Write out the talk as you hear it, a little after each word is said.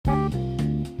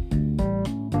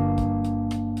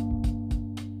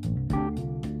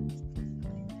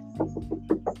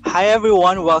Hi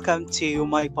everyone, welcome to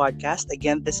my podcast.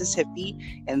 Again, this is Hippie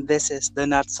and this is the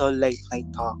Not So Late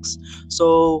Night Talks.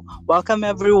 So, welcome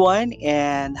everyone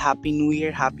and Happy New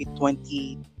Year, Happy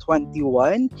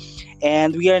 2021.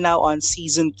 And we are now on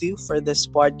season 2 for this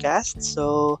podcast.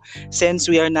 So, since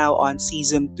we are now on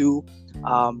season 2,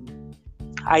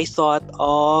 I thought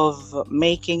of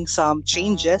making some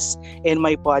changes in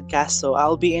my podcast. So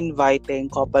I'll be inviting a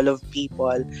couple of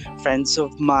people, friends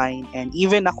of mine, and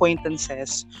even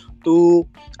acquaintances to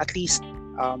at least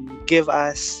give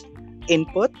us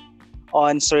input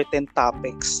on certain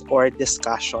topics or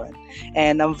discussion.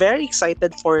 And I'm very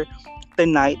excited for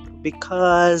tonight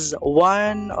because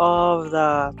one of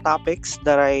the topics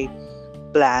that I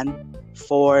planned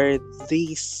for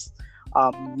this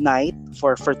night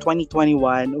for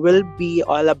 2021 will be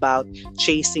all about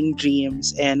chasing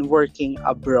dreams and working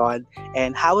abroad,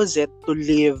 and how is it to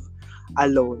live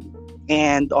alone,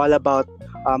 and all about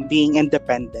being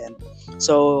independent.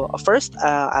 So first,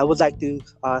 I would like to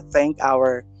thank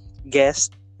our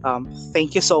guest.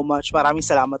 Thank you so much. Maraming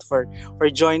salamat for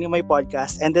joining my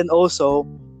podcast, and then also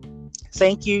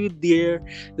thank you, dear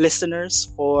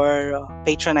listeners, for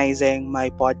patronizing my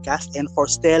podcast and for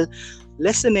still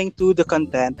listening to the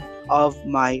content of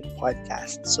my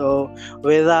podcast. So,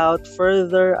 without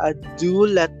further ado,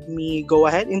 let me go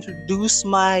ahead and introduce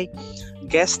my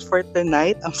guest for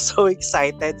tonight. I'm so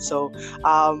excited. So,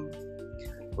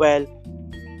 well,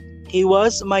 he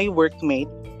was my workmate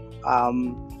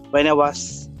when I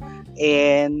was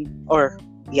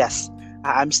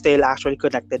I'm still actually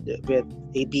connected with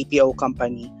a BPO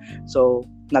company. So,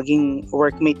 naging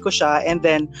workmate ko siya, and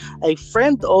then a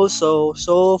friend also.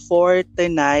 So for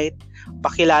tonight,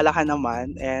 pakilala ka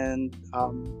naman and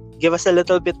give us a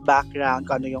little bit background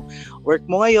kung ano yung work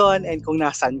mo ngayon and kung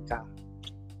nasan ka.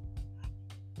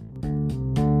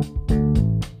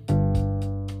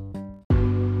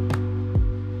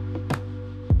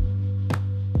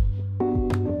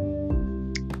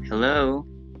 Hello.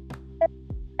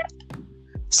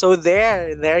 So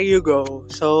there you go.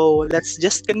 So let's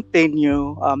just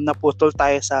continue. Naputol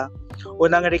tayo sa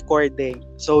unang recording.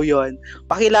 So yun,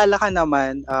 pakilala ka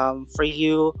naman for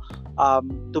you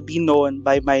to be known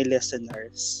by my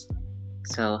listeners.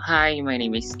 So, hi, my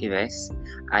name is Eaves.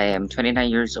 I am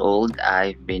 29 years old.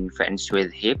 I've been friends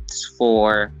with Hips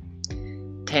for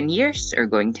 10 years or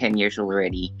going 10 years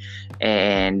already.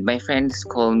 And my friends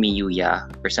call me Yuya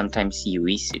or sometimes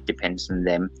Yuis. It depends on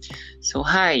them. So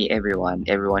hi everyone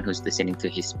who's listening to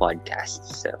his podcast.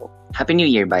 So Happy New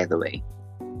Year, by the way.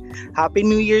 Happy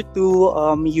New Year to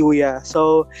Yuya.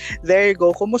 So there you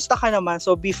go. Kumusta ka naman?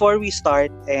 So before we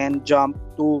start and jump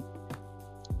to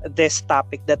this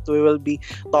topic that we will be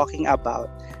talking about,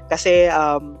 kasi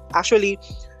actually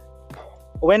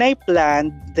when I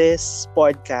planned this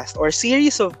podcast or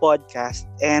series of podcasts,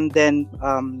 and then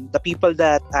the people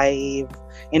that I've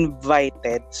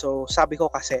invited, so sabi ko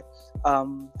kasi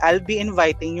I'll be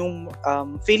inviting yung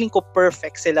feeling ko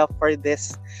perfect sila for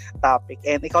this topic,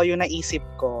 and ikaw yung naisip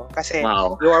ko kasi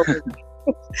Wow.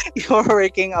 you are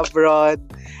working abroad,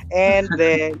 and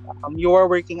then you are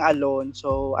working alone,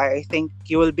 so I think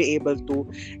you will be able to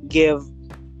give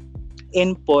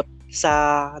input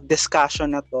sa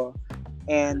discussion na to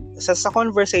and sa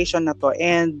conversation na to,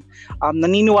 and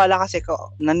naniniwala kasi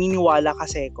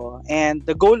ko, and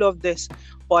the goal of this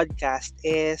podcast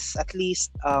is at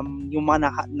least yung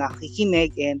mga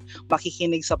nakikinig and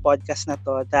makikinig sa podcast na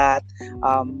to, that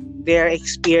their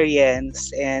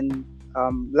experience and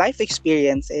life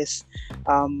experience is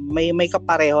may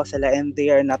kapareho sila, and they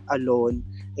are not alone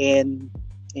in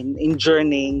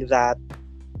journeying that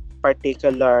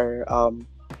particular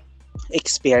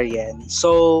experience.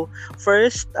 So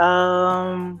first,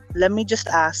 let me just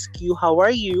ask you, how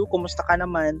are you? Kumusta ka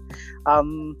naman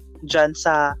dyan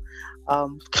sa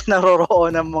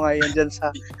kinaroroonan mo ngayon dyan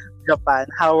sa Japan?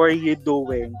 How are you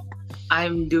doing?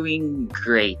 I'm doing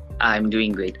great,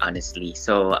 honestly.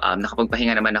 So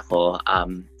nakapagpahinga naman ako.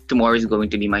 Tomorrow is going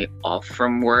to be my off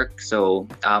from work. So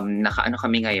kami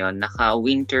ngayon, naka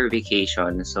winter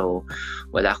vacation. So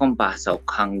wala akong pasok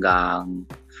hanggang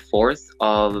 4th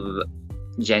of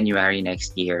January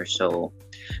next year. So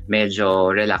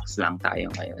medyo relax lang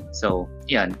tayo ngayon. So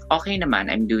yun, okay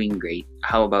naman. I'm doing great.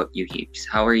 How about you, Hips?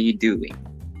 How are you doing?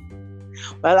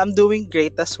 Well, I'm doing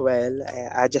great as well.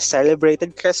 I just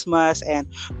celebrated Christmas and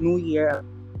New Year.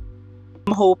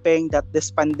 I'm hoping that this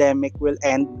pandemic will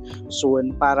end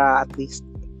soon para at least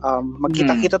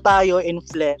magkita-kita tayo in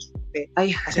flesh.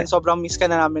 Kasi sobrang miss ka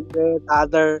na namin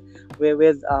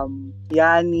with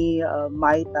Yani,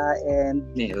 Maita, and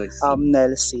Nelsie.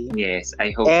 Nelsie. Yes,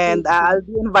 I hope. And I'll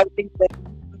be inviting them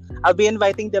I'll be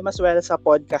inviting them as well sa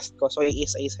podcast ko. So,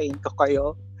 iisa-isahin ko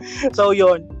kayo. So,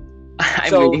 yun.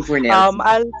 I'm So, waiting for Nelson.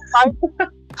 I'll start.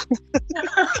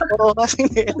 Oo, kasi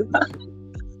hindi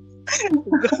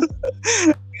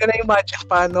ko na-imagine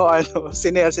paano si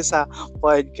Nelsie sa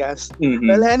podcast. Mhm.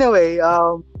 Well, anyway,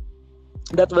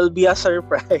 that will be a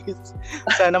surprise.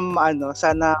 Sana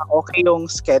sana okay yung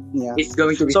sked niya. It's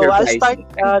going to be So, I'll surprising.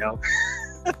 start,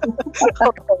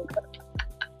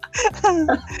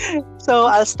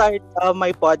 So, I'll start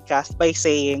my podcast by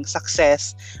saying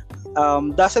success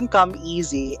doesn't come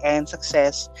easy, and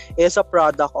success is a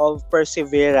product of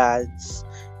perseverance,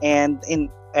 and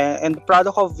the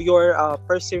product of your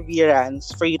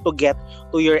perseverance for you to get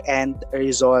to your end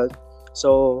result.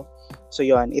 So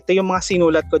yun, ito yung mga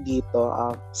sinulat ko dito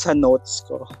sa notes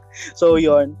ko. So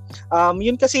yun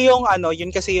yun kasi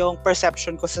yung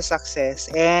perception ko sa success,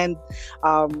 and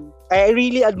I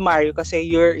really admire you kasi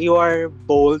you are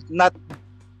bold, not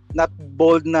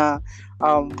bold na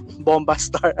bomba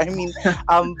star. I mean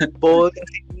bold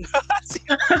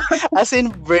as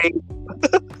in brave.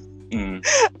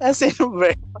 As in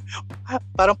brave.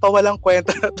 Parang pawalang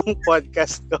kwenta na tong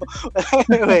podcast ko.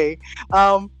 Anyway,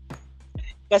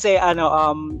 kasi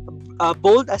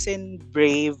bold as in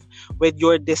brave with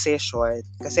your decision.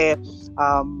 Kasi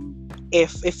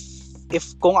if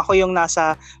kung ako yung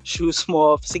nasa shoes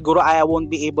mo, siguro I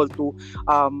won't be able to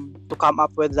come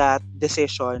up with that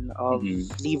decision of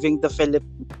leaving the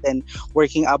Philippines and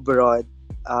working abroad.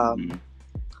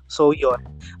 So yun.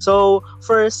 So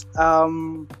first,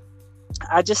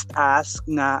 I just ask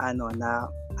na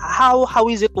how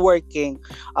is it working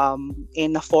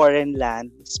in a foreign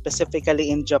land, specifically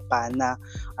in Japan, na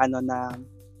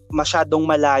masyadong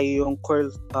malayo yung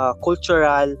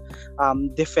cultural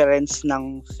difference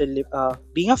ng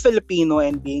being a Filipino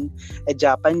and being a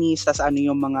Japanese. Tas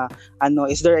yung mga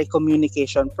is there a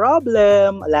communication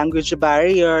problem, language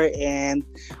barrier, and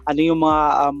yung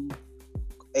mga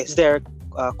is there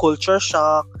culture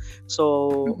shock?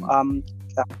 So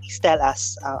please tell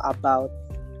us about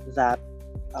that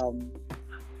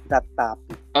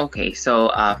topic. Okay,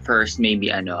 so first maybe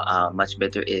much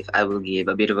better if I will give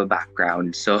a bit of a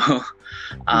background. So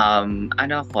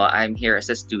I'm here as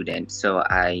a student, so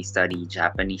I study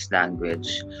Japanese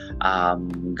language.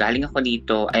 Galing ako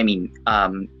dito,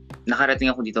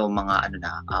 nakarating ako dito mga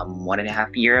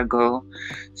 1.5 years ago.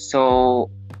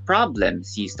 So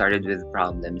problems, you started with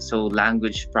problems. So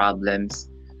language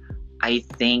problems, I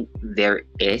think there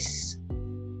is.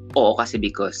 Oo, kasi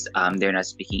because they're not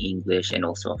speaking English, and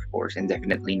also of course and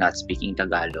definitely not speaking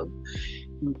Tagalog.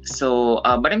 So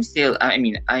but I'm still I'm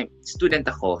student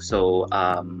ako, so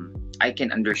I can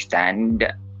understand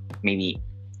maybe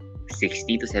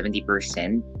 60 to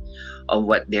 70% of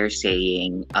what they're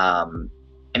saying.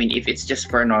 If it's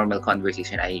just for a normal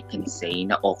conversation, I can say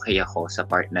na okay ako sa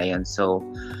part na yun. So,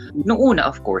 nung una,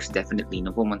 of course, definitely,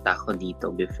 nung pumunta ako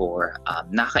dito before,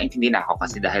 nakakaintindi na ako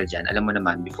kasi dahil dyan, alam mo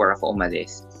naman, before ako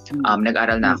umalis,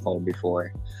 nag-aral na ako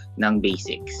before ng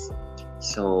basics.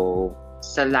 So,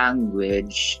 sa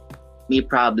language, may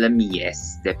problem,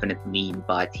 yes, definitely,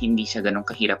 but hindi siya ganun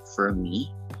kahirap for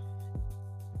me.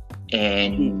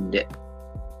 And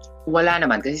wala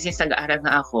naman kasi since nag-aaral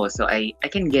na ako, so I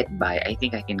can get by. I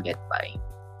think I can get by.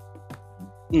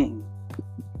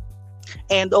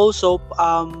 And also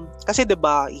kasi 'di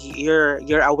ba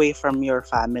you're away from your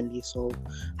family, so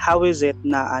how is it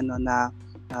na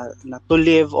to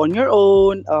live on your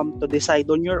own, to decide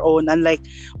on your own, unlike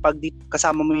pag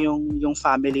kasama mo yung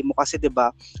family mo, kasi 'di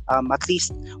ba at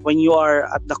least when you are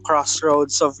at the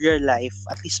crossroads of your life,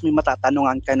 at least may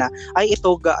matatanungan ka na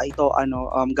ito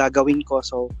gagawin ko.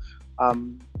 So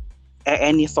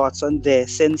any thoughts on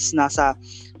this since nasa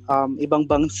ibang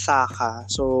bansa ka,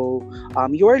 so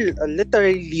you are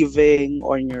literally living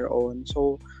on your own.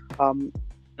 So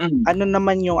ano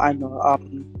naman yung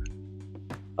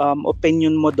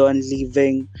opinion mo doon,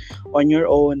 living on your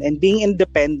own and being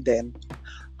independent?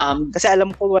 Kasi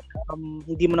alam ko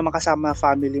hindi mo naman kasama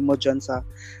family mo dyan sa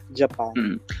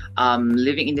Japan.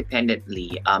 Living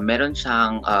independently, meron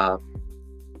siyang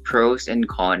pros and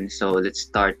cons. So let's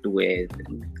start with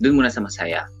dun muna sa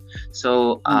masaya.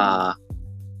 So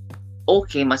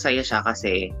okay, masaya siya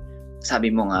kasi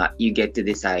sabi mo nga, you get to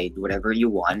decide whatever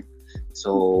you want.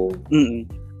 So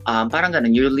parang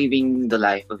ganun, you're living the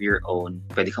life of your own.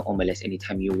 Pwede kang umalis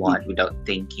anytime you want without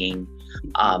thinking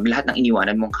lahat ng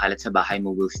iniwanan mong kalat sa bahay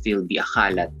mo will still be a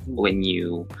kalat when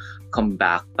you come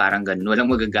back, parang ganun, walang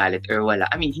magagalit or wala.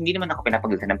 I mean, hindi naman ako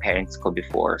pinapagalitan ng parents ko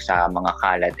before sa mga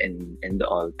kalat and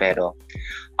all, pero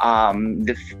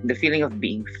the feeling of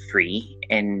being free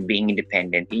and being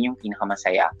independent, yun yung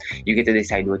pinakamasaya. You get to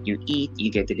decide what you eat,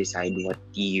 you get to decide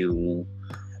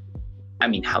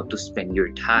how to spend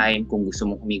your time. Kung gusto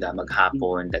mong humiga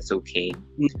maghapon, that's okay.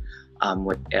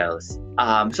 What else?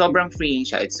 Sobrang freeing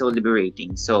siya. It's so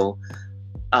liberating. So,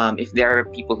 if there are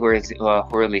people who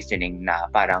are listening na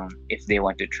parang if they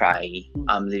want to try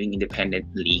living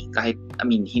independently, kahit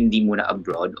hindi muna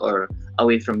abroad or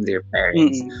away from their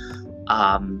parents,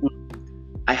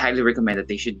 I highly recommend that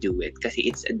they should do it kasi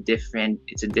it's a different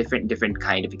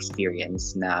kind of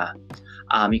experience na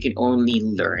you can only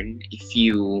learn if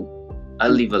you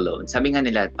live alone. Sabi nga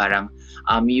nila parang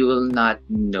you will not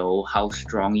know how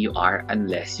strong you are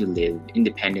unless you live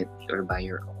independently or by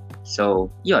your own. So,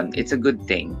 yun, it's a good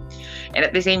thing. And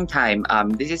at the same time,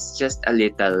 this is just a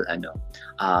little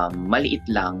maliit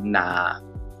lang na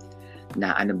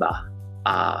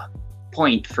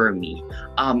point for me.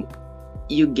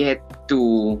 You get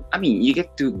to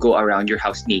go around your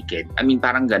house naked.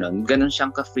 Parang ganon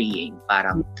siyang ka-freeing.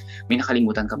 Parang may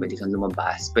nakalimutan ka, pwede kang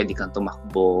lumabas, pwede kang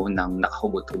tumakbo ng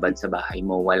nakahubad-hubad sa bahay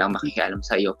mo, walang makikialam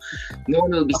sa'yo. No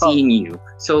one will be seeing you.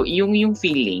 So, yung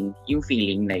feeling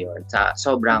na yun,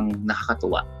 sobrang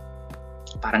nakakatuwa.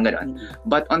 Parang ganon.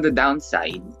 But on the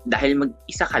downside, dahil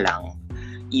mag-isa ka lang,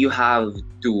 you have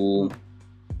to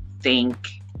think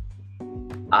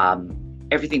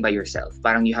everything by yourself.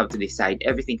 Parang you have to decide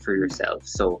everything for yourself.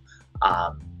 So,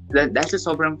 dahil sa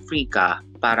sobrang free ka,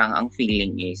 parang ang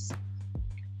feeling is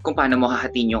kung paano mo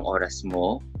hahatiin yung oras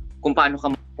mo, kung paano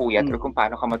ka mapuyat or kung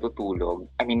paano ka matutulog.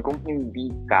 Kung hindi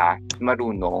ka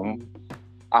marunong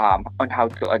on how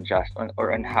to adjust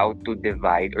or on how to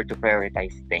divide or to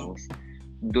prioritize things,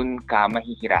 dun ka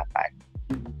mahihirapan.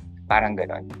 Parang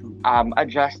ganon.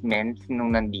 Adjustments,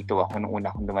 nung nandito ako, nung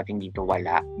una akong dumating dito,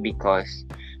 wala. Because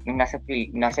nung nasa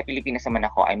Pilipinas naman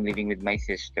ako, I'm living with my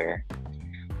sister.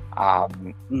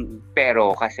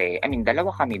 Pero kasi, dalawa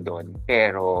kami doon.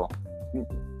 Pero,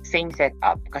 same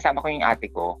setup. Kasama ko yung ate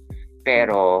ko.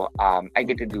 Pero, I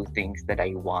get to do things that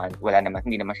I want.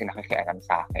 Hindi naman siya nakikialam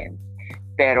sa akin.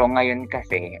 Pero ngayon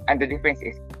kasi, and the difference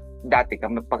is, dati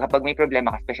kapag may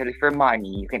problema ka, especially for money,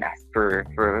 you can ask for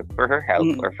her help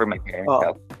or for my parents'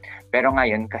 help. Pero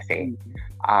ngayon kasi,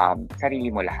 sarili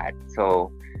mo lahat.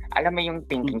 So, alam mo yung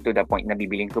thinking to the point na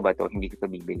bibilin ko ba to, hindi ko to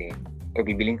bibilin. O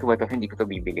bibilin ko ba to, hindi ko to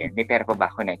bibilin. May pera pa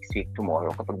ba ako next week, tomorrow,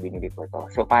 kapag binili ko to.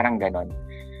 So, parang ganon.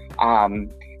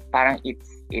 Parang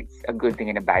it's a good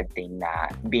thing and a bad thing na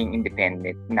being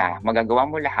independent, na magagawa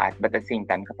mo lahat, but at the same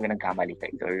time, kapag nagkamali ka,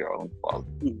 it's your own fault.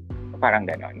 So, parang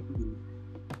ganon.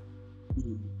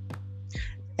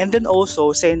 And then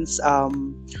also, since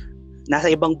nasa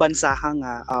ibang bansa ka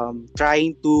nga,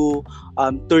 trying to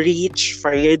reach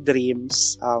for your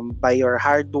dreams by your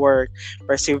hard work,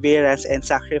 perseverance, and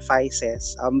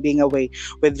sacrifices, being away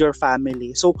with your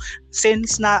family. So,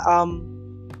 since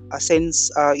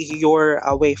you're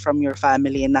away from your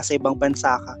family and nasa ibang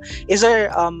bansa ka, is there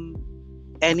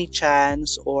any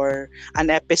chance or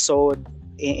an episode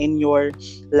in your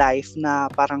life na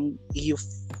parang you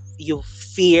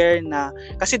fear na,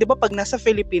 kasi 'di ba pag nasa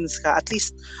Philippines ka, at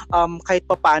least kahit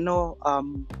papaano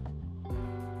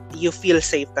you feel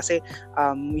safe kasi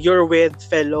you're with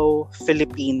fellow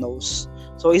Filipinos.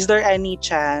 So is there any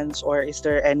chance or is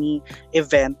there any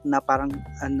event na parang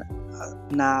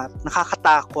na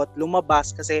nakakatakot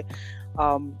lumabas kasi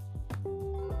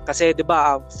 'di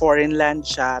ba foreign land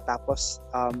siya, tapos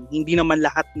hindi naman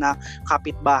lahat na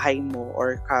kapitbahay mo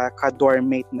or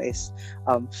ka-dormmate mo is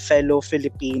fellow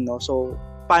Filipino. So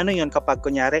paano 'yon kapag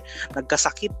kunyari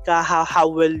nagkasakit ka, how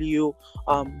will you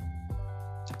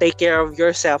take care of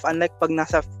yourself? Unlike pag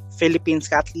nasa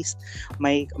Philippines ka, at least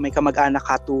may kamag-anak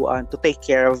ka to take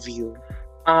care of you.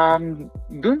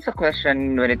 Dun sa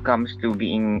question when it comes to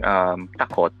being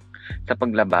takot sa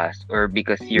paglabas or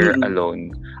because you're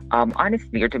alone,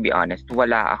 honestly, or to be honest,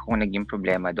 wala akong naging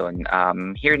problema doon.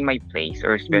 Here in my place,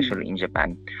 or especially in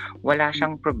Japan, wala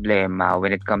siyang problema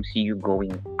when it comes to you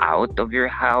going out of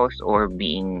your house or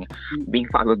being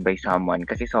followed by someone,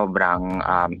 kasi sobrang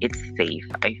it's safe.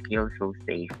 I feel so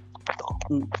safe.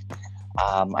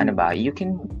 You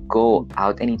can go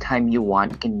out anytime you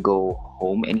want, you can go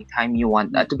home anytime you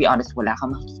want. To be honest, wala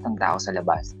kang makikitang tao sa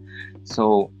labas.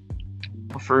 So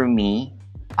for me,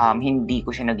 hindi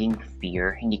ko siya naging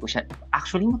fear.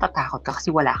 Actually, matatakot ka kasi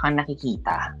wala kang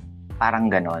nakikita. Parang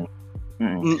ganon.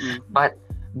 But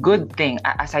Good thing,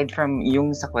 aside from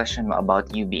yung sa question mo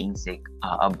about you being sick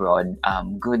abroad,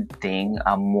 good thing,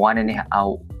 1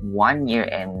 year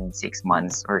and 6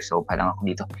 months or so pa lang ako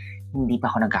dito, hindi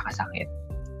pa ako nagkakasakit.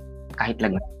 Kahit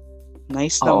lagnat.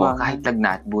 Nice Oo, naman. kahit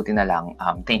lagnat, buti na lang.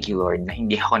 Thank you Lord na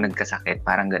hindi ako nagkasakit,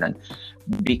 parang ganun.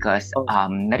 Because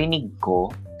narinig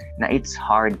ko na it's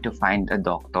hard to find a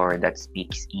doctor that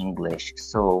speaks English.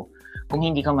 So, kung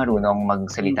hindi ka marunong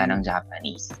magsalita ng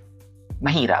Japanese,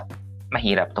 mahirap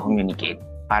to communicate,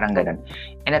 parang ganun.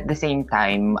 And at the same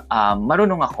time,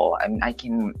 marunong ako. I mean, I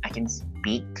can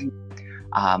speak,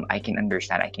 I can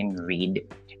understand, I can read.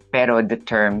 Pero the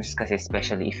terms kasi,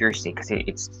 especially if you're sick, kasi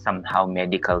it's somehow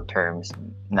medical terms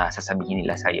na sasabihin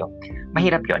nila sa'yo,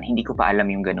 mahirap yon. Hindi ko pa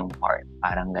alam yung ganung part,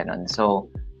 parang ganun.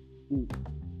 So,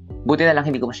 buti na lang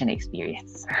hindi ko pa siya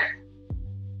na-experience.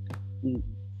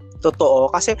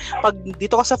 Totoo. Kasi pag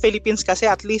dito ka sa Philippines kasi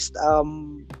at least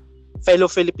fellow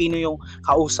Filipino yung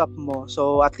kausap mo.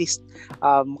 So at least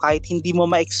kahit hindi mo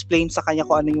ma-explain sa kanya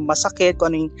kung ano yung masakit,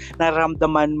 kung ano yung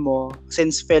nararamdaman mo,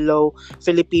 since fellow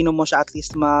Filipino mo siya, at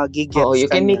least magigets Oh, you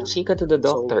can kanya. make chika to the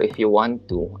doctor if you want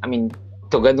to. I mean,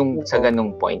 sa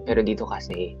ganung point. Pero dito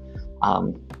kasi,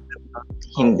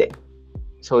 hindi.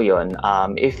 So yun,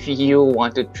 if you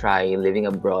want to try living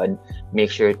abroad, make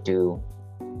sure to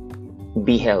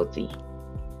be healthy.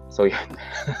 So yun.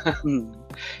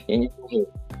 Yun yung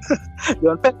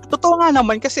Yun. Pero totoo nga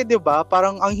naman kasi 'di ba,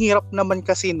 parang ang hirap naman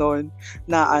kasi noon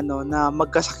na na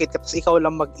magkasakit ka tapos ikaw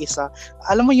lang mag-isa.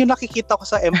 Alam mo yung nakikita ko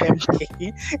sa MMK,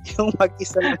 yung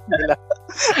mag-isa lang nila.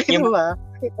 Yung ba?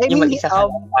 yung mag-isa ka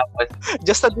lang, tapos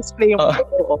just a disclaimer.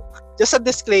 Just a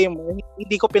disclaimer,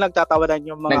 hindi ko pinagtatawanan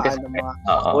yung mga mga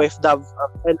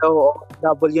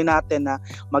OFW natin na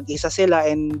mag-isa sila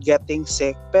and getting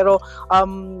sick. Pero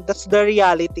that's the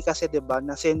reality kasi 'di ba,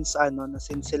 na since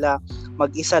sila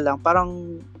mag-isa lang,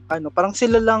 parang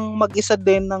sila lang mag-isa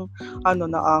din ng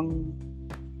na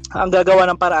ang gagawa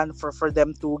ng paraan for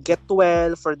them to get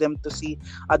well, for them to see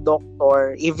a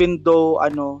doctor, even though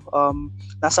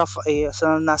nasa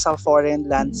foreign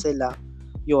land sila.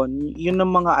 Yun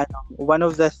ang mga one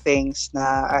of the things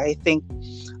na I think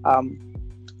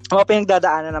mga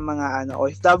pinagdadaanan ng mga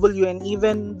OFW, and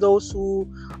even those who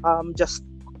just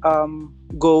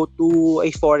go to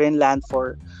a foreign land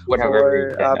for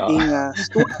being a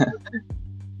student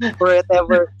for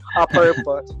whatever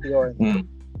purpose.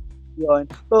 Yun.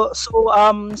 So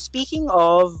speaking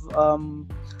of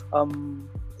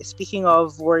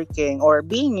working or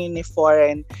being in a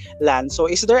foreign land, so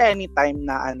is there any time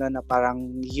na na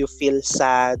parang you feel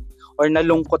sad or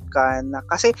nalungkot ka na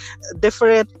kasi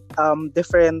different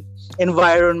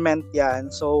environment yan,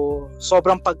 so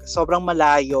sobrang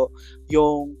malayo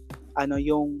yung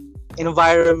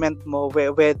environment mo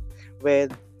with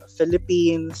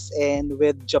Philippines and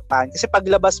with Japan. Kasi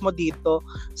paglabas mo dito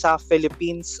sa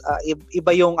Philippines,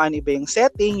 iba yung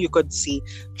setting, you could see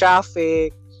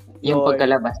traffic, yung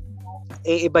pagkalabas,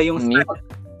 iba yung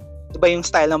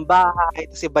style ng bahay,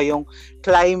 tapos iba yung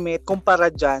climate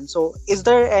kumpara dyan. So is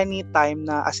there any time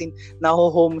na as in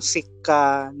naho-homesick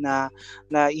ka na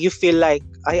you feel like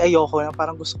ayoko na,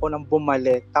 parang gusto ko nang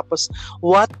bumalik? Tapos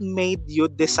what made you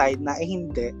decide na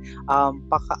hindi,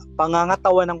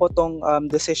 pangangatawanan ko tong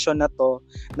decision na to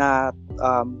na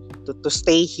to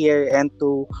stay here and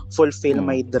to fulfill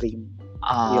my dream?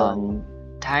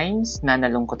 Times na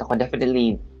nalungkot ako,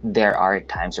 definitely there were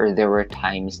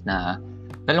times na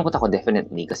nalungkot ako,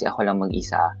 definitely, kasi ako lang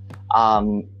mag-isa.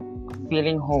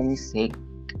 Feeling homesick,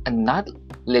 and not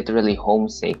literally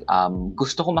homesick,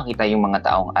 gusto ko makita yung mga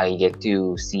taong I get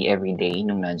to see every day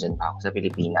nung nandyan pa ako sa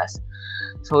Pilipinas.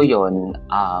 So yun,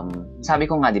 sabi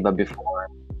ko nga, di ba, before,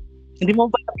 hindi mo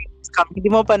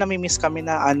pa namimiss kami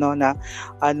na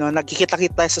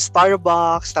nagkikita-kita sa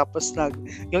Starbucks, tapos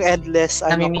yung endless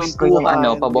namimiss ko yung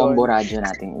pabombo radyo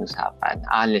nating usapan,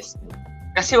 honestly.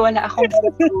 Kasi wala akong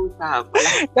kausap.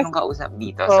 Wala akong kausap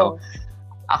dito. So,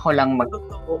 ako lang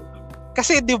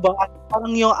Kasi 'di ba,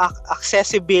 parang yung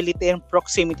accessibility and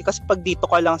proximity, kasi pag dito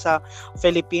ka lang sa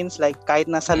Philippines, like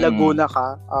kahit nasa Laguna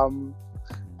ka,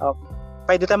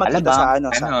 pwede tayo magkita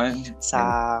sa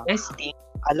ST,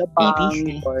 Alabang,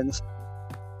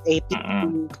 ATC,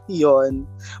 yun.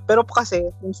 Pero kasi,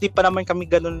 hindi pa naman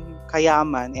kami ganun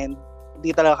kayaman, and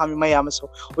hindi talaga kami mayaman, so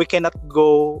we cannot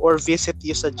go or visit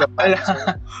you sa Japan. So,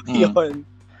 yun.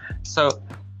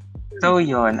 So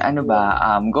yun,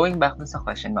 going back sa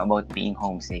question mo about being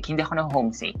homesick, hindi ako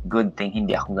homesick. Good thing,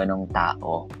 hindi ako ganong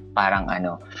tao. Parang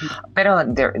pero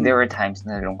there were times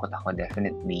na nalungkot ako,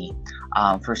 definitely,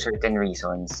 for certain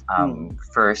reasons.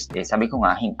 First is, sabi ko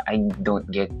nga, I don't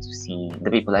get to see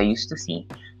the people I used to see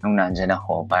nung nandyan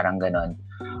ako, parang ganon.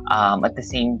 At the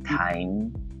same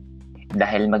time,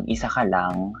 dahil mag-isa ka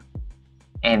lang,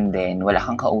 and then wala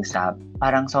kang kausap,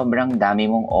 parang sobrang dami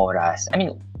mong oras. I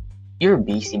mean, you're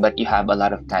busy but you have a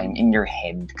lot of time in your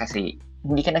head kasi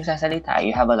hindi ka nagsasalita.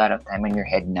 You have a lot of time in your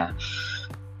head na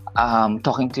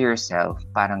talking to yourself,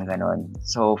 parang ganon.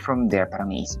 So from there, parang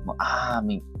naisip mo,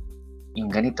 may yung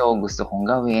ganito gusto kong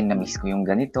gawin, na-miss ko yung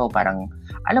ganito, parang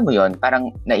alam mo yon,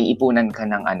 parang naiipunan ka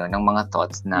ng ng mga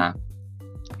thoughts na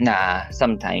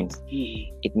sometimes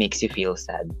it makes you feel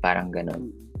sad, parang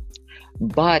ganon.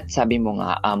 But sabi mo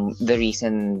nga, the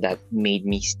reason that made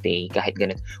me stay kahit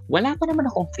ganun, wala pa naman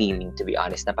akong feeling, to be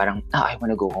honest, na parang I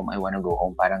wanna go home,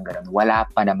 parang ganun. Wala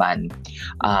pa naman.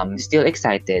 Still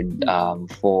excited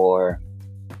for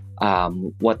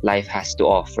what life has to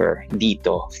offer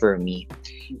dito for me.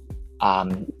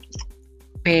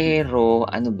 Pero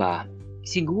ano ba?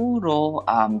 Siguro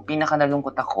pinaka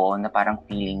nalungkot ako na parang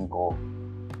feeling ko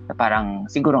na parang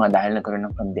siguro nga dahil nagkaroon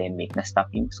ng pandemic na stop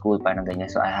yung school, parang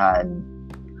ganyan. So I had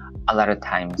a lot of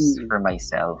times for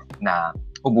myself na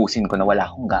ubusin ko na wala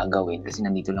akong gagawin kasi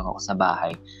nandito lang ako sa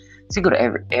bahay. Siguro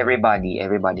everybody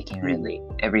can relate.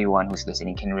 Everyone who's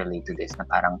listening can relate to this na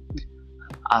parang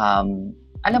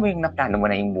alam mo yung naplano mo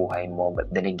na yung buhay mo,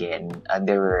 but then again,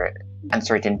 there were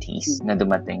uncertainties na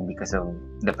dumating because of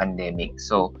the pandemic.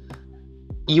 So,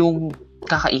 yung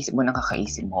kakaisip mo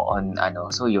on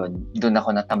so yun, doon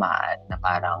ako natamaan na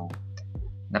parang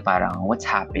what's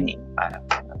happening, parang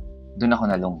doon ako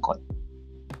nalungkot.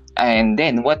 And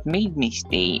then what made me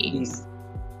stay is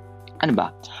at the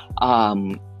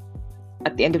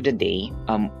end of the day,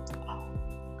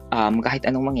 kahit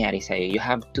anong mangyari sa'yo, you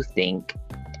have to think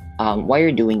why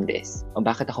you're doing this, o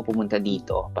bakit ako pumunta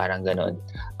dito, parang ganon.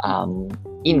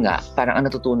 Yun nga, parang ang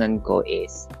natutunan ko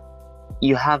is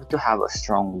you have to have a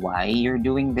strong why you're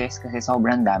doing this kasi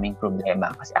sobrang daming problema.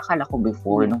 Kasi akala ko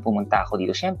before, nung pumunta ako dito,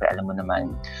 syempre, alam mo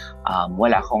naman,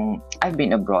 I've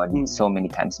been abroad so many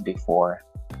times before.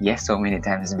 Yes, so many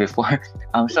times before.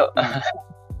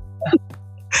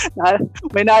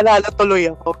 May naalala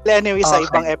tuloy ako. Anyway, sa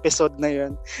ibang episode na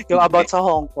yun, yung about sa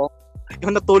Hong Kong,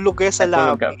 yung natulog kayo sa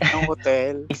lobby ng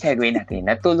hotel. I-segue natin.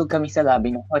 Natulog kami sa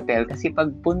lobby ng hotel kasi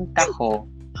pagpunta ko,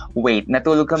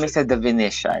 natulog kami sa The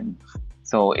Venetian.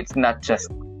 So, it's not just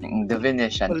The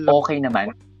Venetian. Okay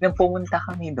naman. Nung pumunta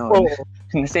kami doon,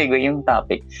 nasegue yung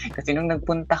topic. Kasi nung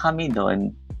nagpunta kami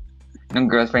doon, nung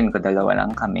girlfriend ko, dalawa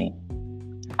lang kami,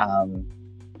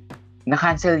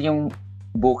 na-cancel yung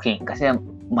booking kasi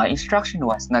my instruction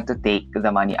was not to take the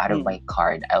money out of my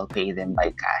card. I'll pay them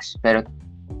by cash. Pero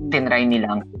tinry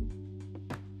nilang.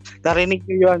 Narinig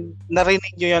nyo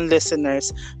yun,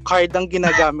 listeners. Card ang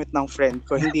ginagamit ng friend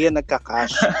ko, hindi yan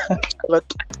nagka-cash.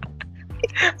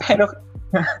 Pero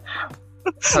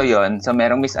so yun, so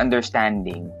merong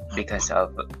misunderstanding because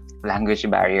of language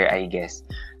barrier, I guess.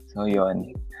 So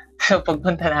yun. So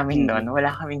pagpunta namin doon, wala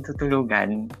kaming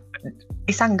tutulugan.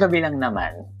 Isang gabi lang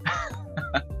naman.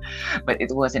 But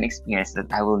it was an experience that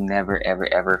I will never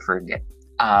ever forget.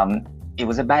 It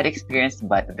was a bad experience,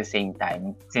 but at the same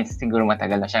time, since siguro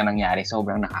matagal na siyang nangyari,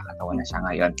 sobrang nakakatawa na siya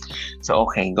ngayon. So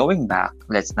okay, going back,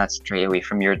 let's not stray away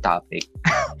from your topic.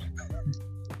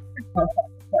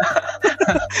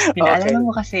 Pinaalala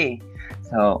mo kasi.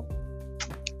 So,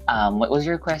 what was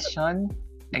your question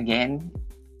again?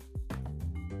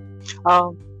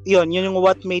 Yun yung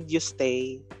what made you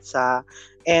stay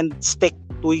and stick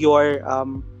to your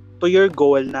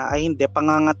goal na hindi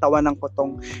pangangatawan ko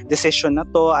tong decision na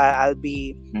to. I'll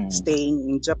be staying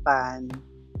in Japan,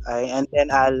 and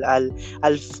then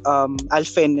I'll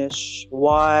finish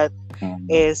what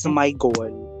is my goal.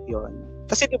 Yun.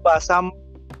 Kasi 'di ba some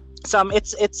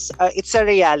it's a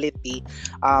reality,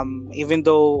 even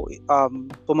though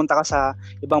pumunta ka sa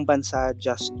ibang bansa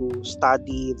just to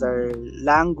study their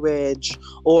language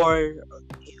or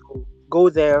go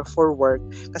there for work,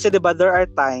 kasi 'di ba there are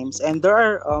times and there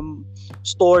are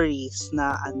stories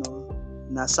na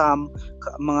some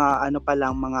mga pa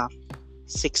lang, mga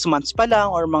 6 months pa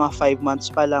lang or mga 5 months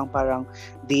pa lang, parang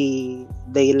they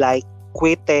like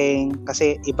quitting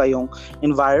kasi iba yung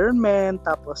environment,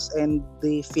 tapos and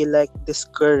they feel like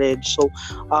discouraged. So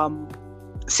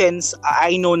since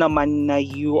I know naman na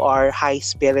you are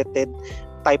high-spirited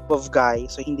type of guy,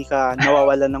 so hindi ka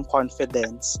nawawalan ng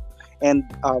confidence and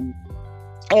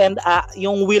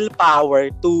yung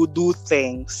willpower to do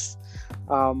things,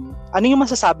 ano yung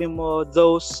masasabi mo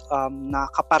those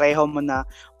na kapareho mo na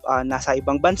nasa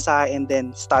ibang bansa and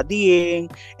then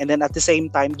studying and then at the same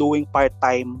time doing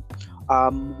part-time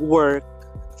work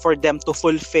for them to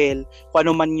fulfill kung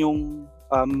ano man yung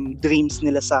dreams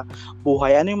nila sa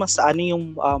buhay? Ano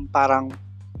yung parang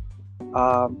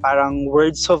parang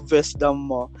words of wisdom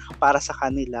mo para sa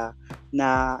kanila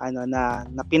na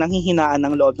pinanghihinaan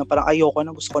ng loob na parang ayoko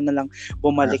na, gusto ko na lang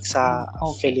bumalik sa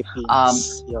Okay.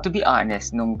 Philippines. Yun. To be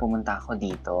honest, nung pumunta ako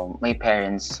dito, my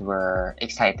parents were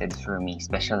excited for me,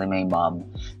 especially my mom.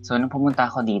 So, nung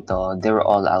pumunta ako dito, they were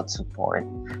all out support.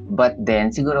 But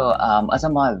then, siguro, as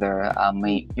a mother,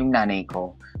 yung nanay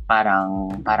ko,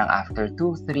 parang after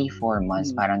 2, 3, 4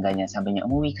 months, parang ganyan, sabi niya,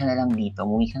 umuwi ka na lang dito,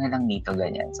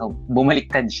 ganyan. So,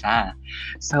 bumaliktad siya.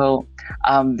 So,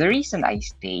 the reason I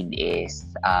stayed is,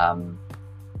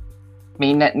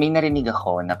 may narinig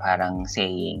ako na parang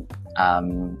saying,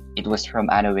 it was from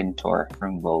Anna Wintour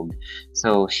from Vogue.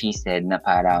 So she said na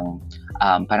parang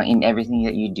in everything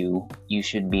that you do, you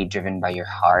should be driven by your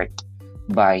heart,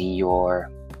 by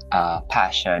your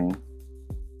passion,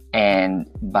 and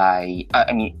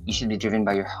you should be driven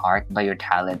by your heart, by your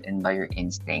talent, and by your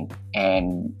instinct.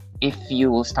 And if you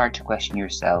will start to question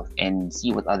yourself and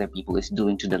see what other people is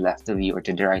doing to the left of you or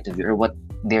to the right of you, or what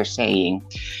they're saying,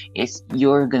 is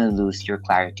you're gonna lose your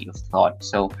clarity of thought.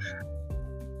 So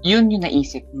yun yung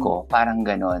naisip ko, parang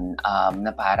ganon,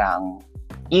 na parang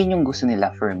yun yung gusto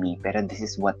nila for me, pero this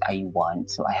is what I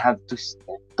want, so I have to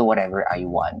stick to whatever I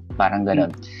want, parang ganon.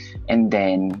 And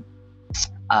then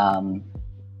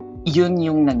yun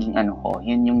yung naging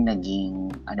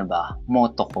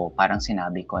motto ko. Parang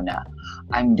sinabi ko na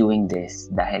I'm doing this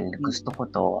dahil gusto ko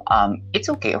to. It's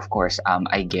okay, of course,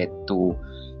 I get to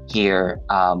hear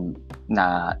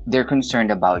na they're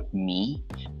concerned about me,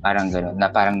 parang gano'n,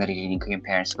 na parang naririnig ko yung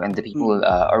parents ko and the people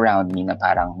around me na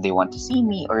parang they want to see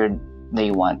me, or they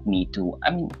want me to,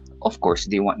 of course,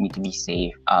 they want me to be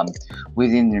safe,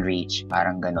 within reach,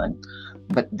 parang gano'n.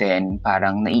 But then,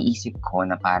 parang naiisip ko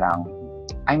na parang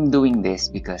I'm doing this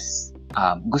because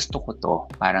gusto ko to,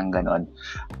 parang ganon.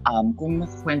 Kung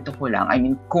makukwento ko lang,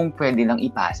 kung pwede lang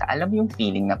ipasa, alam mo yung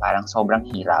feeling na parang sobrang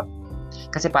hirap.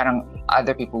 Kasi parang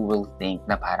other people will think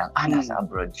na parang, nasa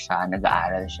abroad siya,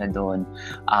 nag-aaral siya doon,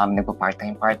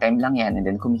 nagpa-part-time lang yan, and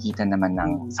then kumikita naman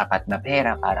ng sapat na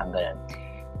pera, parang ganon.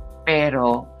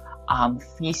 Pero,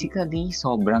 physically,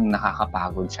 sobrang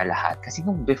nakakapagod siya lahat. Kasi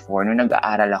nung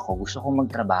nag-aaral ako, gusto kong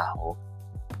magtrabaho.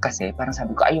 Kasi parang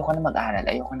sabi ko, ayoko na mag-aral.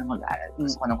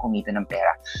 Gusto ko nang kumita ng pera.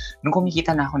 Nung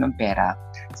kumikita na ako ng pera,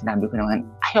 sinabi ko naman,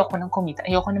 ayoko na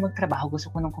magtrabaho.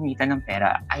 Gusto ko nang kumita ng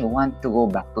pera. I want to go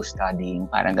back to studying.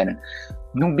 Parang ganun.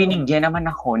 Nung binigyan naman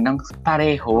ako ng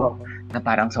pareho, na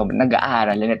parang sobrang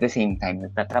nag-aaral and at the same time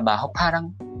nagtatrabaho,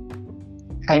 parang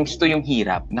times 2 yung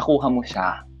hirap. Nakuha mo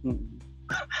siya.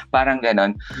 Parang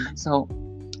ganun. So,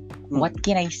 what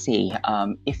can I say?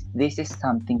 If this is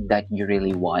something that you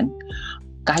really want,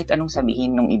 kahit anong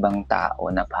sabihin ng ibang tao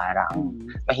na parang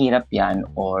mahirap yan,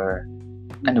 or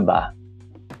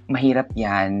mahirap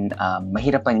yan,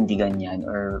 mahirap panindigan yan,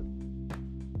 or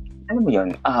ano mo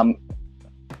yun,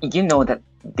 you know that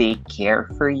they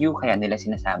care for you, kaya nila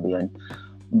sinasabi yun.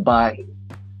 But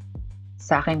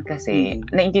sa akin kasi,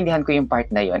 naintindihan ko yung part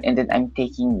na yun, and then I'm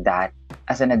taking that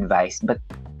as an advice, but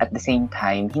at the same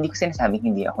time, hindi ko sinasabing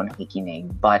hindi ako nakikinig,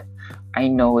 but I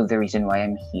know the reason why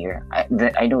I'm here.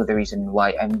 I know the reason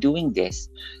why I'm doing this.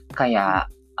 Kaya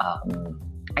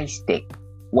I stick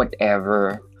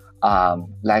whatever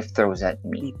life throws at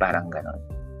me. Parang ganon.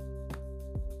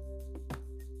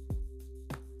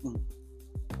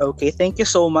 Okay, thank you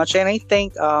so much. And I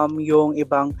think yung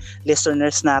ibang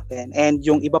listeners natin and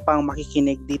yung iba pang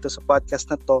makikinig dito sa podcast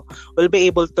na to will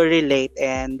be able to relate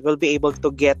and will be able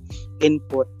to get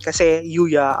input. Kasi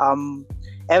Yuya,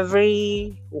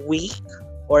 every week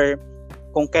or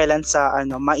kung kailan sa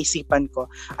maisipan ko,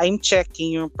 I'm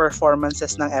checking yung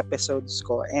performances ng episodes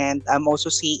ko, and I'm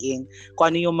also seeing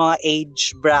kung ano yung mga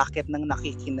age bracket ng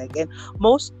nakikinig, and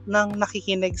most ng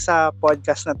nakikinig sa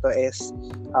podcast na to is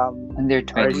under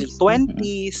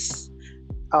 20s.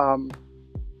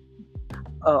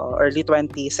 Early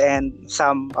 20s and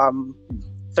some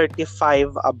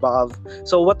 35 above.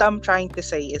 So what I'm trying to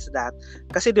say is that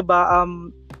kasi 'di ba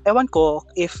ewan ko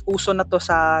if uso na to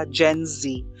sa Gen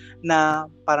Z na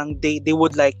parang they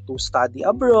would like to study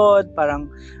abroad, parang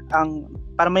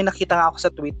may nakita ako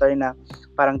sa Twitter na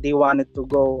parang they wanted to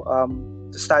go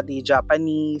to study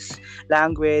Japanese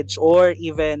language or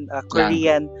even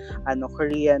Korean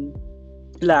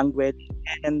language,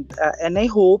 and I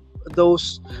hope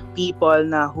those people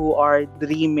na who are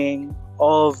dreaming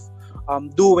of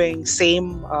doing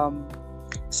same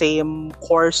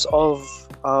course of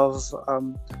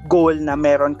goal na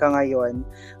meron ka ngayon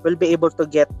will be able to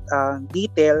get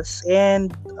details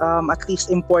and at least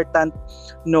important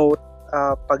note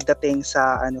pagdating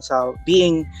sa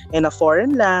being in a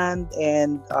foreign land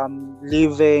and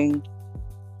living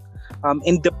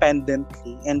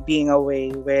independently and being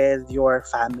away with your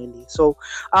family. So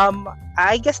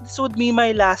I guess this would be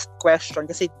my last question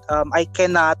kasi I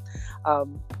cannot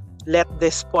let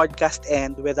this podcast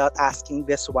end without asking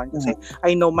this one kasi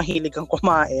I know mahilig kang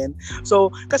kumain.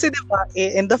 So kasi 'di ba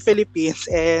in the Philippines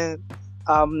and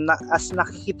as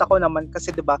nakikita ko naman kasi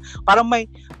 'di ba parang may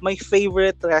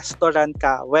favorite restaurant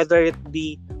ka, whether it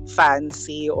be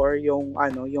fancy or yung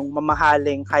yung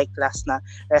mamahaling high class na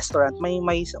restaurant, may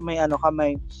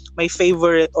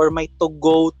favorite or may to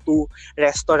go to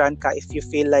restaurant ka if you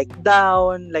feel like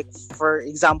down. Like for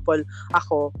example,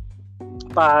 ako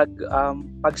pag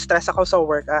stress ako sa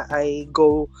work, I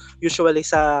go usually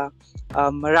sa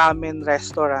ramen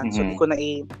restaurant. So di ko na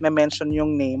i-mention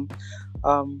yung name.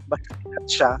 Basta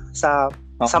siya sa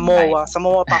MOA. Sa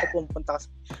MOA pa ako pumunta kasi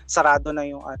sarado na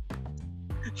yung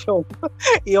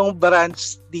yung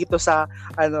branch dito sa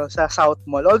sa South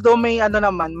Mall. Although may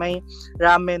may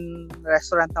ramen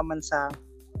restaurant naman sa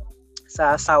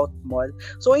South Mall.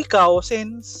 So ikaw,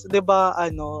 since 'di ba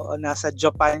nasa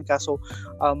Japan ka, so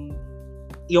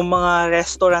yung mga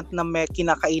restaurant na may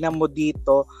kinakainan mo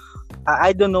dito,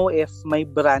 I don't know if may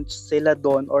branch sila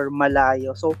doon or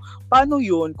malayo. So paano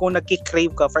yun kung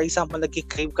nagki-crave ka? For example,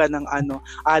 nagki-crave ka ng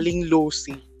Aling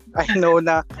Lucy. I know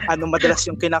na madalas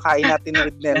yung kinakain natin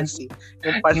with Nancy,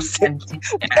 yung pansit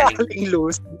Aling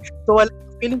Lucy. So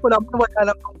feeling ko naman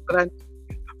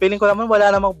wala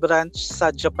namang branch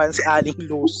sa Japan si Aling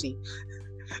Lucy.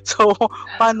 So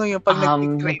paano yung pag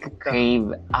nagki-crave ka?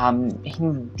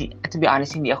 Hindi, to be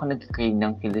honest, hindi ako nagki-crave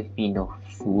ng Filipino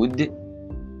food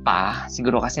pa.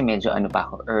 Siguro kasi medyo pa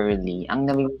ako early. Ang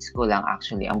namimiss ko lang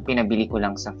actually, ang pinabili ko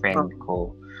lang sa friend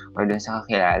ko or doon sa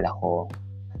kakilala ko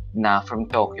na from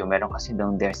Tokyo, meron kasi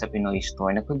doon there sa Pinoy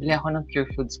store, nagpabili ako ng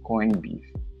Pure Foods corned beef.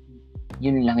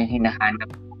 Yun lang yung hinahanap.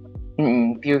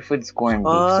 Pure Foods corned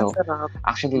beef. So sarap.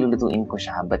 actually lulutuin ko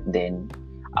siya, but then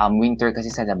winter kasi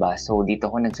sa labas, so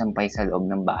dito ako nagsampay sa loob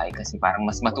ng bahay kasi parang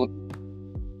mas So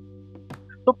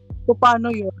paano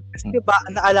yun? Kasi diba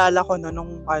naalala ko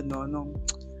nung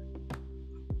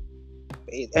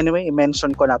anyway,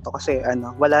 i-mention ko na to kasi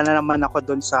wala na naman ako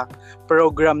doon sa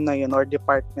program na yun or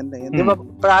department na yun. Di ba,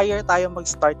 prior tayo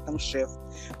mag-start ng shift,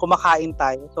 kumakain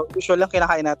tayo. So, usually lang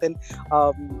kinakain natin,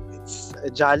 it's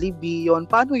Jollibee yun.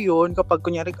 Paano yun kapag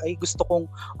kunyari, ay gusto kong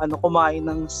kumain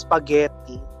ng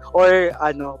spaghetti or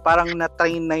parang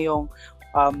na-train na yung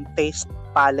taste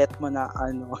palette mo na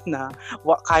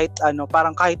kahit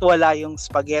parang kahit wala yung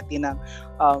spaghetti ng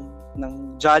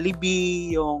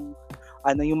Jollibee, yung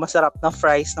masarap na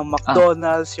fries ng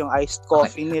McDonald's, yung iced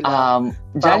coffee nila.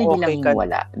 Jollibee lang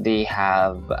wala. They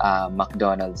have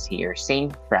McDonald's here. Same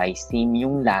fries, same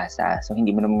yung lasa. So, hindi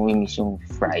mo na mamimiss yung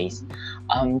fries.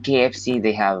 KFC,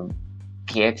 they have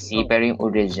KFC, pero yung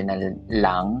original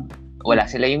lang. Wala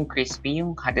sila yung crispy,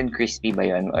 yung hot and crispy ba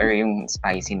yun? Or yung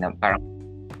spicy na parang...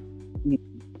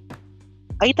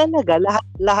 Ay talaga,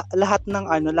 lahat ng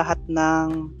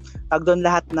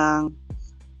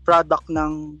product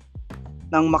ng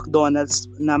McDonald's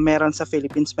na meron sa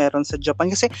Philippines, meron sa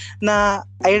Japan. Kasi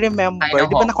I remember, di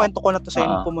ba nakwento ko na to sa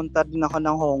inyo, pumunta din ako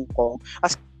ng Hong Kong.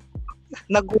 As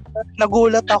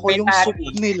nagulat ako yung soup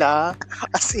nila.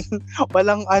 As in,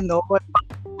 walang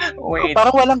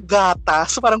parang walang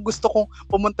gatas. Parang gusto kong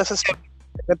pumunta sa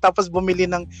 7-Eleven tapos bumili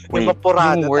ng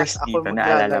evaporada. Yung worst dito,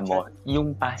 naalala mo,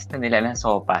 yung pasta nila na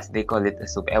sopas, they call it a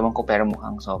soup. Ewan ko, pero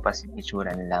mukhang sopas yung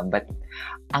itsura nila. But,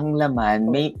 ang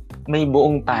laman, may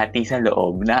buong patty sa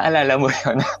loob. Naalala mo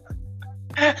yun?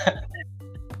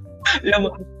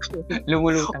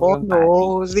 Lumulutang yung patty.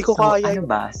 No, hindi ko kaya. Ano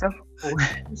ba?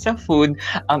 Sa food,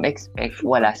 expect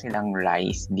wala silang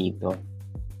rice dito.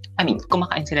 I mean,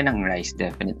 kumakain sila ng rice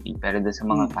definitely, pero doon sa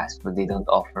mga fast food, they don't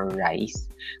offer rice.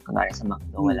 Kunwari sa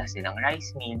McDo, wala silang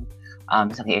rice meal.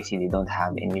 Sa KFC, they don't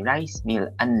have any rice meal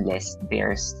unless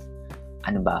there's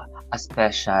a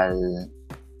special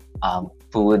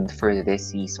food for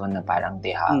this season na parang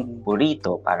they have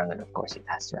burrito, parang ganun. Of course, it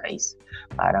has rice.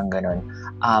 Parang ganun.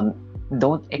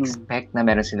 Don't expect na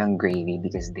meron silang gravy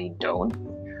because they don't.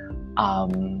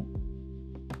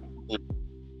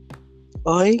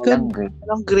 Ay, walang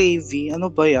gravy. Ano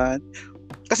ba yan?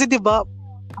 Kasi 'di ba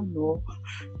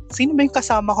sino ba yung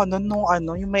kasama ko noon nung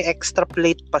yung may extra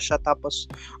plate pa siya tapos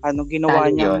ginawa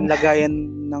niya lagayan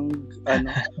ng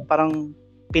parang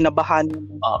pinabahan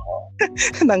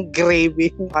ng gravy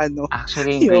yung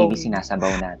Actually, yung gravy sinasabaw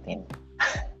natin.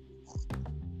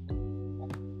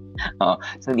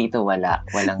 So dito walang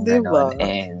diba? ganon.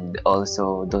 And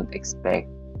also, don't expect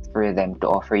for them to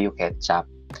offer you ketchup.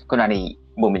 Kunwari,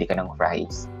 bumili ka ng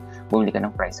fries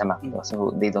sa McDo.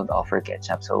 So, they don't offer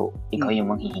ketchup. So, ikaw yung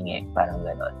manghihingi. Parang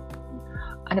ganon.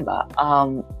 Ano ba?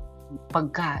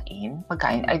 Pagkain,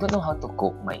 I don't know how to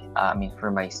cook for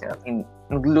myself.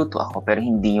 Nagluto ako pero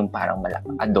hindi yung parang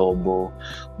adobo,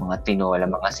 mga tinola,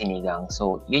 mga sinigang.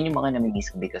 So, yun yung mga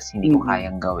namimiss ko because hindi ko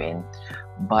kayang gawin.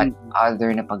 But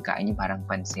other na pagkain, yung parang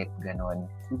pansit, ganon.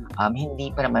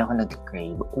 Hindi pa naman ako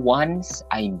nag-crave. Once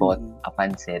I bought a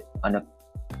pansit on a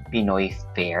Pinoy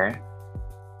fair,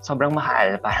 sobrang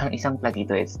mahal. Parang isang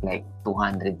platito is like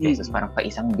 200 pesos. Parang pa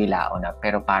isang bilao na.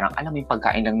 Pero parang, alam mo yung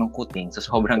pagkain lang ng kuting. So,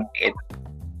 sobrang liit.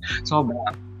 Sobrang.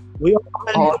 Uy,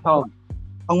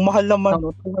 ang mahal naman,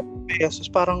 no? 200 pesos.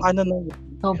 Parang ano na yun.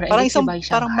 Parang isang,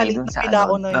 parang maliit na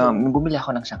bilao na yun. Bumili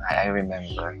ako ng Shanghai, I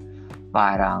remember.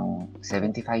 Parang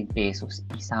 75 pesos,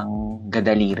 isang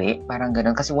gadalire. Parang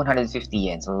ganun. Kasi 150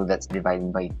 yen. So, that's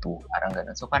divided by 2. Parang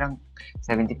ganun. So, parang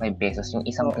 75 pesos yung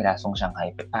isang pirasong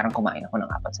Shanghai. Parang kumain ako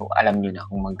ng 4. So, alam nyo na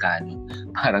kung magkano.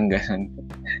 Parang ganun.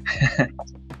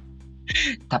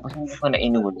 Tapos, hindi ko na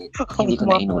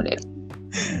inulit.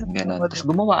 Ganun. Tapos,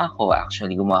 gumawa ako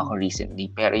recently.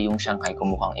 Pero yung Shanghai ko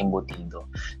mukhang embutido.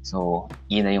 So,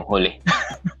 yun na yung huli.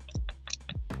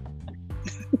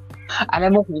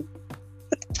 Alam mo,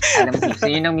 so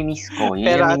yun ang mimiss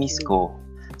ko.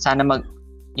 Sana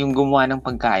yung gumawa ng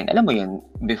pagkain. Alam mo yun,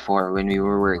 before when we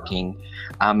were working,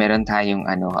 meron tayong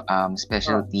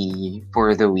specialty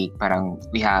for the week. Parang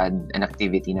we had an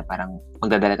activity na parang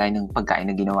magdadala tayo ng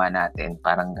pagkain na ginawa natin.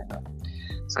 Parang gano'n.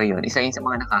 So yun, isa yun sa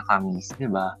mga nakakamiss, di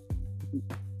ba?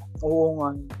 Oo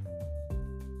nga.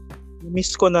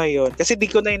 Miss ko na yun. Kasi di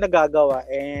ko na yung nagagawa.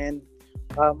 And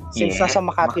since nasa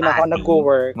Makati na ako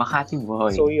nag-work. Makati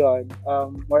boy. So yun.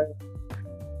 More,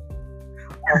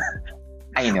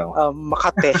 I know.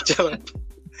 Makate.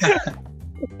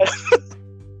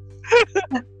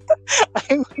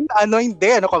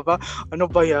 Ano ka ba? Ano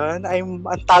ba yan? I'm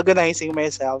antagonizing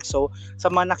myself. So,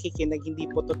 sa mga nakikinig, hindi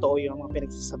po totoo yung mga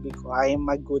pinagsasabi ko. I am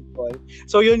a good boy.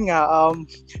 So, yun nga.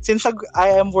 Since I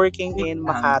am working in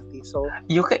Makati, so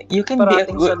you can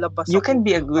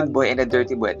be a good boy and a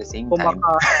dirty boy at the same time.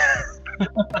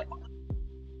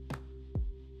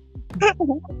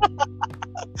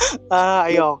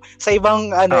 Ayun. Sa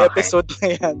ibang episode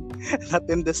na yan. Not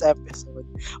in this episode.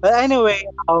 But anyway,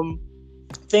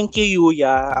 thank you,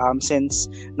 Yuya, since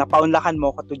napaunlakan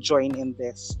mo ko to join in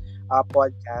this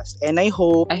podcast. And I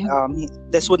hope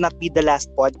this would not be the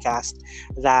last podcast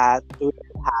that we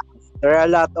will have. There are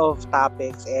a lot of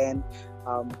topics and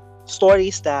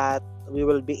stories that we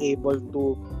will be able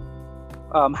to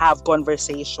have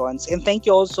conversations. And thank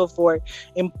you also for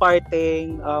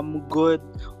imparting good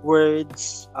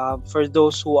words for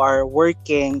those who are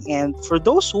working and for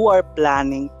those who are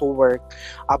planning to work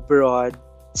abroad,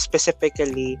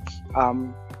 specifically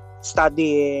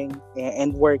studying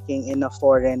and working in a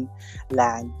foreign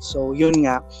land. So yun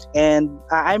nga. And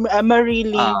I'm a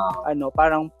really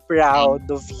parang proud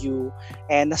of you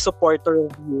and a supporter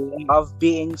of you, of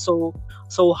being so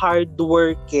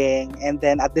hardworking, and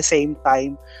then at the same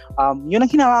time yun ang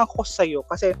hinangaan ko sa'yo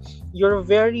kasi you're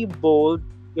very bold,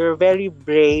 you're very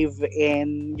brave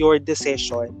in your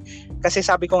decision. Kasi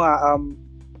sabi ko nga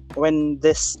when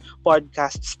this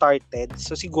podcast started,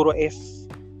 so siguro if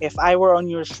I were on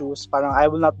your shoes, parang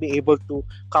I will not be able to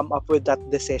come up with that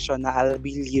decision na I'll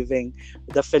be leaving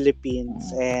the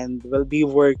Philippines and will be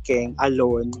working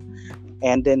alone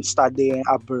and then studying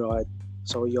abroad.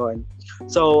 So yon.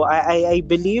 So I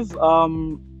believe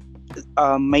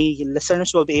my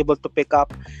listeners will be able to pick up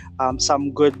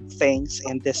some good things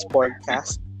in this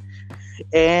podcast.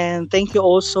 And thank you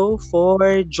also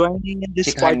for joining in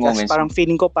this podcast. Parang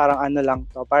feeling ko parang ano lang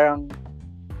to, parang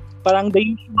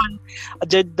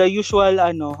the usual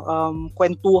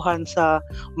kwentuhan sa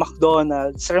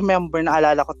McDonald's. Remember,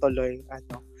 naalala ko tuloy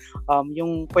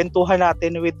yung kwentuhan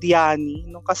natin with Yani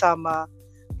nung kasama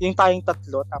yung tayong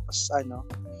tatlo, tapos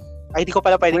ay di ko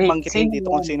pala pwedeng banggitin dito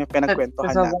kung sino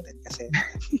pinagkwentuhan natin kasi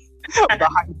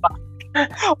baka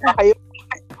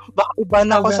iba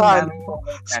na ako sa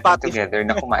Spotify together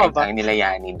na kumain tayo nila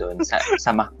Yani doon sa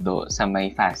McDo, sa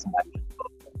may fast food.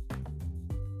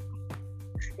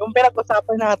 Yung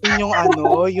pinag-usapan natin yung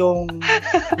yung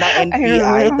na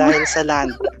NPI dahil sa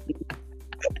land.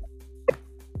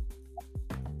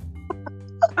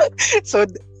 So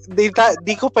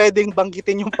di ko pwedeng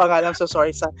banggitin yung pangalan, so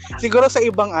sorry. Siguro sa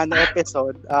ibang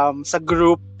episode sa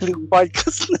group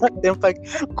podcast natin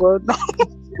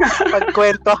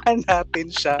pagkwentuhan natin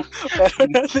siya. Pero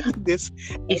this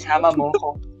isama mo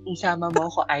ko,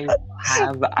 I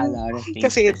have a lot of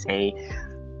things to say.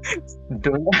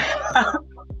 Doon.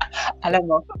 Alam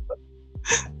mo,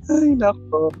 ay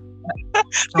nako.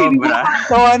 Sobra.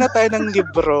 Gawa na tayo ng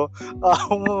libro.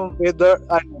 Whether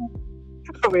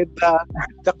with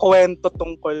the kwento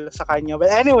tungkol sa kanya. But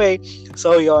anyway,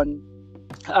 so yon.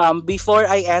 Before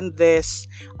I end this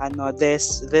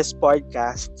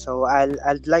podcast, so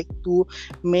I'd like to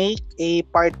make a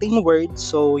parting word.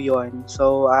 So yon.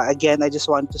 So again, I just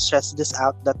want to stress this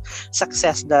out, that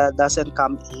success doesn't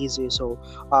come easy. So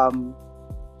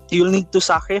you'll need to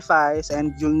sacrifice,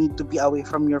 and you'll need to be away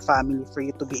from your family for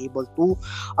you to be able to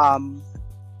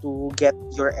get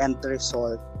your end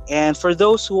result. And for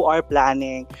those who are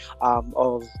planning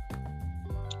of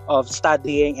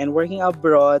studying and working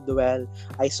abroad, well,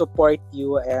 I support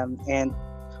you, and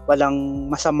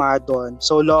walang masama doon.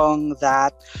 So long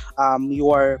that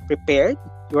you are prepared,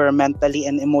 you are mentally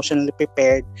and emotionally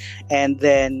prepared, and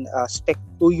then stick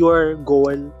to your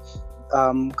goal.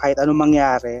 Kahit anong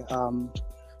mangyari,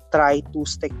 try to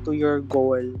stick to your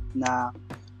goal na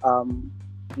um,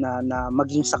 na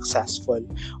maging successful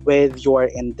with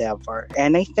your endeavor.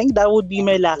 And I think that would be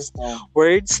my last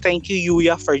words. Thank you,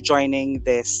 Yuya, for joining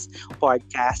this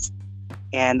podcast.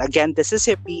 And again, this is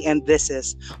Hippie, and this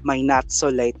is my Not So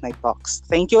Late Night Talks.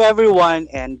 Thank you, everyone,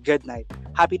 and good night.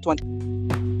 Happy 20.